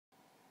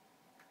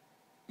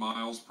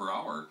miles per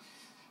hour.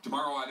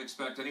 Tomorrow I'd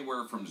expect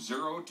anywhere from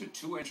 0 to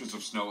 2 inches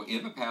of snow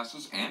in the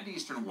passes and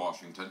eastern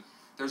Washington.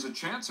 There's a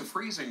chance of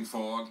freezing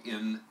fog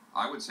in,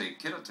 I would say,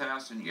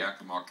 Kittitas and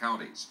Yakima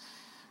counties.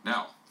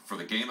 Now, for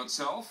the game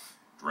itself,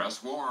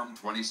 dress warm,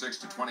 26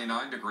 to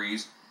 29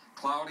 degrees,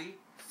 cloudy,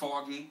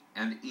 foggy,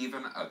 and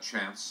even a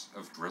chance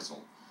of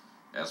drizzle.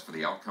 As for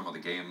the outcome of the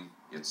game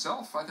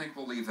itself, I think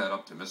we'll leave that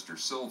up to Mr.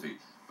 Sylvie,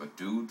 but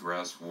do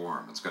dress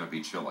warm. It's going to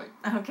be chilly.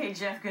 Okay,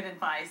 Jeff, good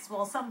advice.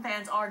 Well, some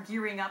fans are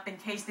gearing up in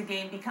case the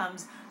game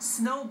becomes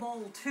Snow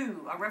Bowl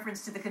 2, a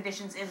reference to the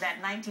conditions in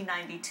that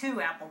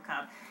 1992 Apple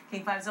Cup.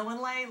 King 5's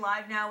Owen Lay,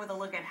 live now with a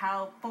look at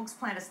how folks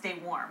plan to stay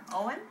warm.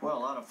 Owen? Well, a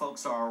lot of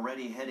folks are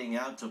already heading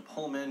out to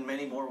Pullman.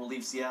 Many more will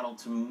leave Seattle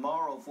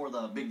tomorrow for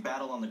the big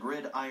battle on the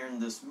gridiron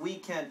this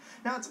weekend.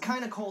 Now, it's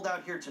kind of cold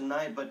out here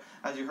tonight, but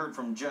as you heard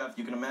from Jeff,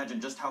 you can imagine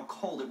just how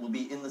cold it will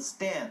be in the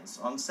stands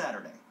on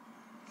Saturday.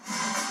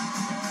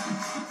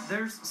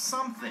 There's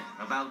something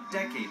about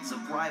decades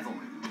of rivalry.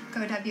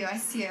 Go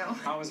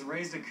WSU. I was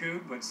raised a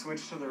Cougar, but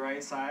switched to the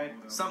right side.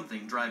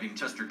 Something driving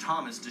Chester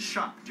Thomas to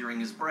shop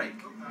during his break.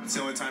 It's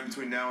the only time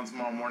between now and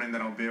tomorrow morning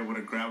that I'll be able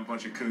to grab a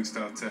bunch of Cougar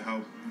stuff to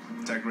help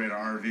decorate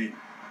our RV.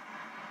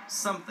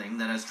 Something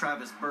that has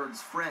Travis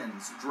Bird's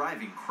friends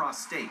driving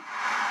cross-state.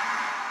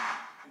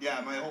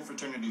 Yeah, my whole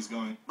fraternity's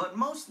going. But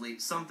mostly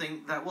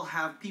something that will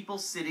have people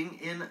sitting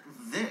in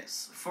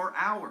this for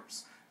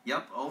hours.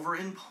 Yep, over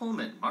in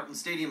Pullman, Martin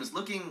Stadium is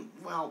looking,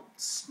 well,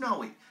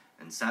 snowy,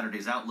 and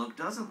Saturday's outlook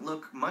doesn't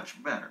look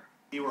much better.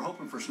 You were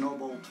hoping for Snow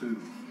Bowl 2.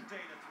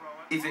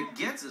 If it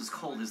gets as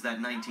cold as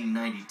that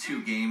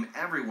 1992 game,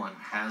 everyone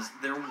has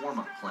their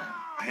warm-up plan.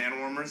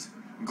 Hand warmers,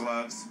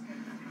 gloves,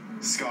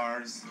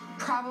 scarves.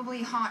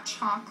 Probably hot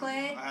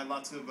chocolate. I had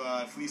lots of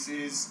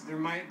fleeces. There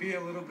might be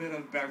a little bit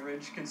of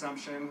beverage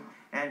consumption.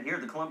 And here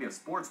at the Columbia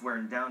Sportswear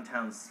in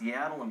downtown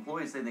Seattle,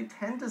 employees say they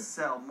tend to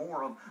sell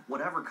more of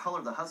whatever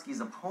color the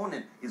Huskies'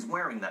 opponent is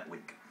wearing that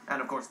week.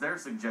 And of course, their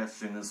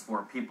suggestion is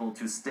for people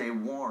to stay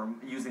warm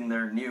using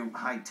their new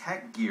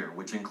high-tech gear,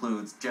 which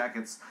includes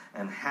jackets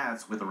and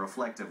hats with a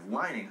reflective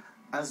lining,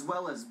 as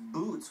well as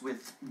boots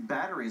with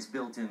batteries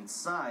built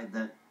inside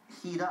that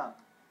heat up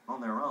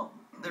on their own.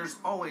 There's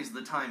always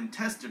the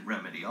time-tested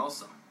remedy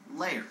also,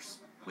 layers,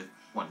 with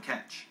one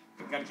catch.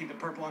 We've got to keep the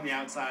purple on the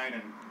outside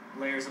and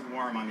layers of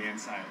warm on the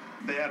inside.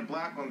 They had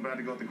black ones, but I had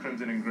to go with the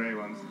crimson and gray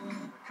ones.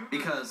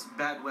 Because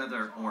bad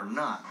weather or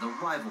not, the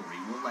rivalry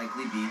will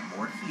likely be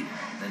more heated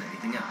than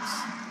anything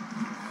else.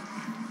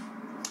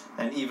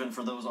 And even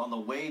for those on the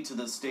way to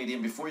the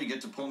stadium, before you get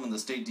to Pullman, the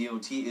state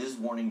DOT is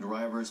warning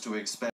drivers to expect